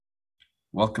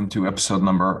Welcome to episode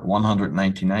number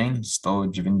 199,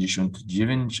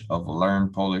 199 of Learn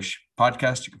Polish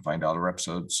Podcast. You can find all our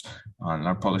episodes on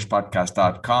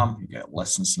learnpolishpodcast.com. You get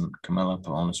lessons from Camilla,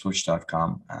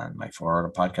 polonaswitch.com, and my four other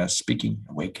podcasts, Speaking,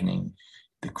 Awakening,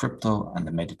 The Crypto, and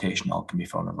The Meditation. All can be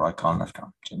found on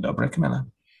roycolin.com. Dzień dobry, Camilla.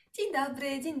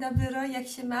 Dzień dobry, Roy, jak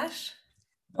się masz?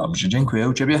 Dobrze, dziękuję.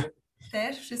 U ciebie?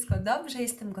 Też wszystko dobrze,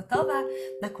 jestem gotowa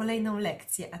na kolejną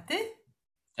lekcję, a ty?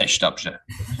 Też dobrze.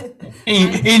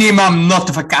 I nie mam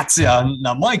notyfikacji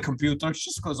na mój komputer,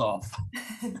 wszystko jest off.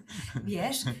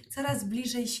 Wiesz, coraz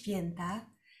bliżej święta,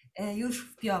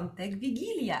 już w piątek,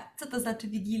 Wigilia. Co to znaczy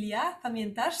Wigilia?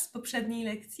 Pamiętasz z poprzedniej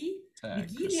lekcji? Tak,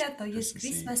 Wigilia to jest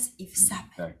Christmas Eve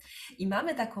Supper. Tak. I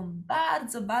mamy taką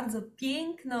bardzo, bardzo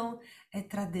piękną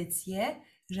tradycję,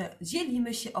 że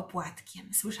dzielimy się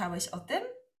opłatkiem. Słyszałeś o tym?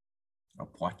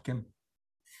 Opłatkiem?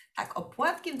 Tak,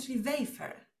 opłatkiem, czyli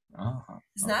wafer. Aha,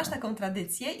 Znasz taką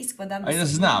tradycję i składamy ja sobie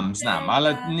znam,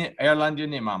 ale jedzenia. w Irlandii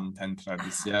nie mam tej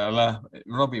tradycji, ale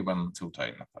robiłem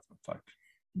tutaj na pewno, tak.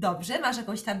 Dobrze, masz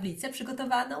jakąś tablicę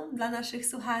przygotowaną dla naszych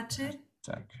słuchaczy?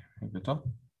 Tak, jakby to?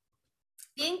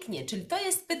 Pięknie, czyli to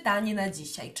jest pytanie na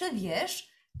dzisiaj. Czy wiesz,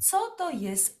 co to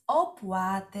jest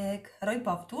opłatek? Roy,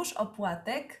 powtórz,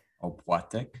 opłatek.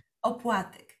 Opłatek?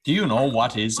 Opłatek. Do you know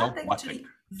what is Opłatek, opłatek? czyli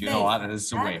Do you know what wafer,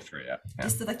 is a tak? wafer? Yeah.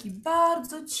 Jest to taki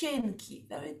bardzo cienki,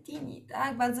 very teeny,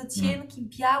 tak? Bardzo cienki,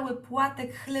 biały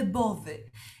płatek chlebowy.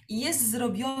 I jest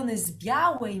zrobiony z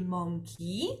białej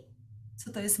mąki.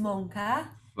 Co to jest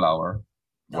mąka? Flour,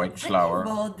 white Dobrze, flour. i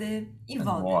wody i and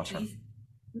wody, water. czyli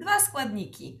dwa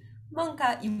składniki,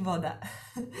 mąka i woda,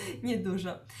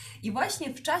 niedużo. I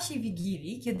właśnie w czasie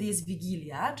Wigilii, kiedy jest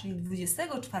Wigilia, czyli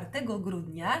 24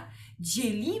 grudnia,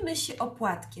 dzielimy się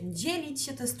opłatkiem. Dzielić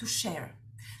się to jest to share,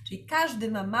 czyli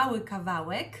każdy ma mały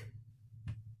kawałek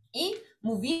i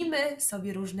mówimy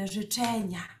sobie różne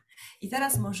życzenia. I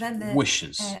teraz możemy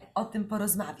Wishes. o tym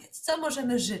porozmawiać. Co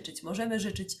możemy życzyć? Możemy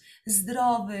życzyć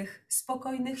zdrowych,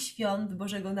 spokojnych świąt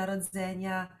Bożego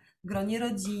Narodzenia, w gronie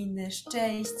rodziny,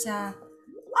 szczęścia.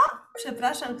 O,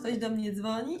 przepraszam, ktoś do mnie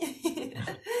dzwoni.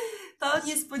 To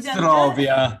niespodzianka.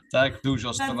 Zdrowia, tak, dużo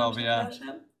Bardzo zdrowia.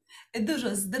 przepraszam.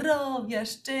 Dużo zdrowia,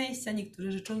 szczęścia.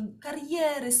 Niektórzy życzą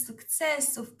kariery,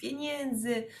 sukcesów,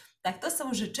 pieniędzy. Tak, to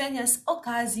są życzenia z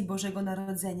okazji Bożego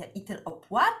Narodzenia. I ten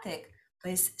opłatek to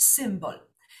jest symbol.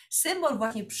 Symbol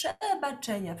właśnie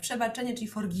przebaczenia. Przebaczenie, czyli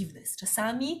forgiveness.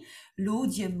 Czasami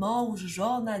ludzie, mąż,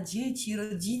 żona, dzieci,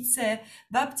 rodzice,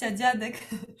 babcia, dziadek,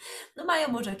 no mają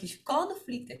może jakiś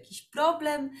konflikt, jakiś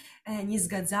problem, nie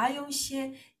zgadzają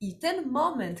się i ten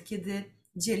moment, kiedy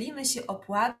dzielimy się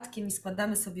opłatkiem i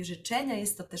składamy sobie życzenia,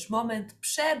 jest to też moment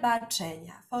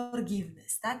przebaczenia,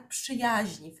 forgiveness, tak?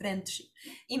 Przyjaźni, friendship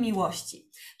i miłości.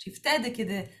 Czyli wtedy,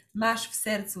 kiedy masz w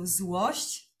sercu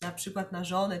złość, na przykład na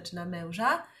żonę czy na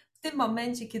męża, w tym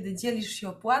momencie, kiedy dzielisz się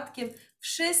opłatkiem,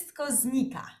 wszystko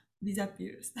znika.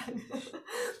 Disappears, tak?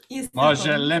 Jest Może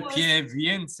tylko miłość, lepiej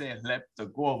więcej chleb do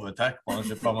głowy, tak?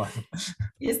 Może pomóc.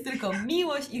 jest tylko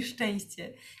miłość i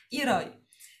szczęście. I Roy,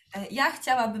 ja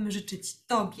chciałabym życzyć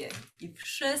Tobie i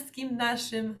wszystkim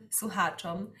naszym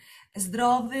słuchaczom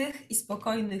zdrowych i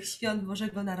spokojnych świąt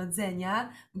Bożego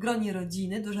Narodzenia w gronie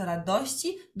rodziny, dużo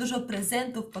radości, dużo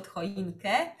prezentów pod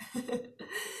choinkę,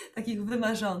 takich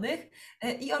wymarzonych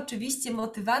i oczywiście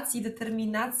motywacji i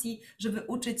determinacji, żeby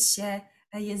uczyć się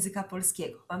języka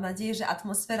polskiego. Mam nadzieję, że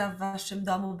atmosfera w Waszym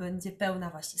domu będzie pełna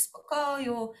właśnie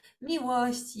spokoju,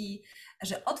 miłości,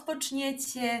 że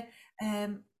odpoczniecie,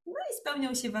 no i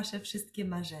spełnią się Wasze wszystkie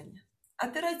marzenia. A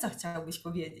Ty, Roy, co chciałbyś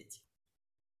powiedzieć?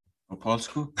 Po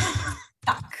polsku?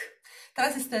 Tak.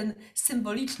 Teraz jest ten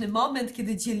symboliczny moment,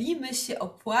 kiedy dzielimy się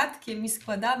opłatkiem i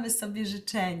składamy sobie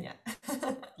życzenia.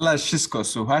 Dla wszystko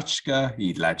słuchaczka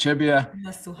i dla ciebie.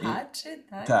 Dla słuchaczy,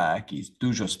 tak? Tak, i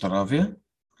dużo zdrowia.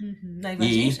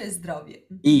 Najważniejsze jest zdrowie.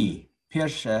 I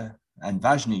pierwsze, a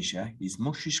ważniejsze jest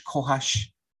musisz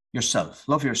kochać yourself,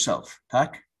 love yourself,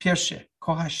 tak? Pierwsze,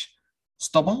 kochasz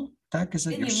z tobą, tak?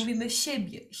 Nie, mówimy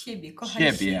siebie,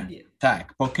 kochaj siebie.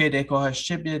 Tak, bo kiedy kochasz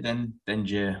siebie,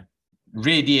 będzie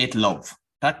radiate love,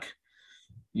 tak?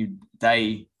 I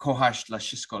daj kochasz dla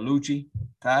wszystko ludzi,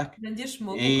 tak? Będziesz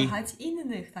mógł kochać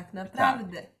innych, tak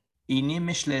naprawdę. Tak. I nie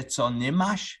myślę, co nie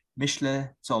masz,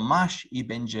 myślę, co masz i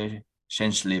będzie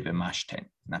szczęśliwy masz ten.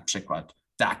 Na przykład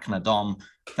tak na dom,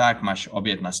 tak masz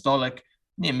obiad na stolek.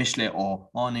 Nie myślę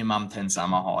nie mam ten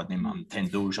samochód, nie mam ten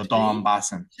dużo dom,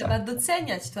 basen. Trzeba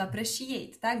doceniać, to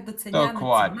appreciate, tak? Doceniamy,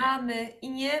 Dokładnie. co mamy i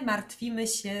nie martwimy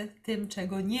się tym,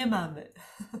 czego nie mamy.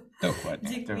 Dokładnie.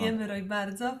 Dziękujemy, Roy,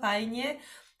 bardzo, fajnie.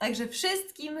 Także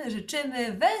wszystkim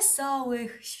życzymy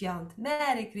wesołych świąt.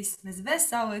 Merry Christmas,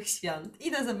 wesołych świąt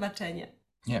i do zobaczenia.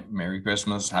 Yeah, Merry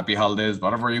Christmas, Happy Holidays,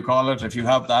 whatever you call it, if you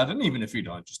have that, and even if you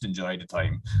don't, just enjoy the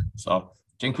time. So,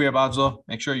 dziękuję bardzo.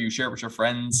 Make sure you share with your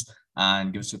friends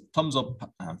and give us a thumbs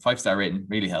up and 5-star rating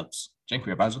really helps.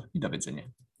 Dziękuję bardzo i do widzenia.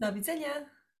 Do widzenia.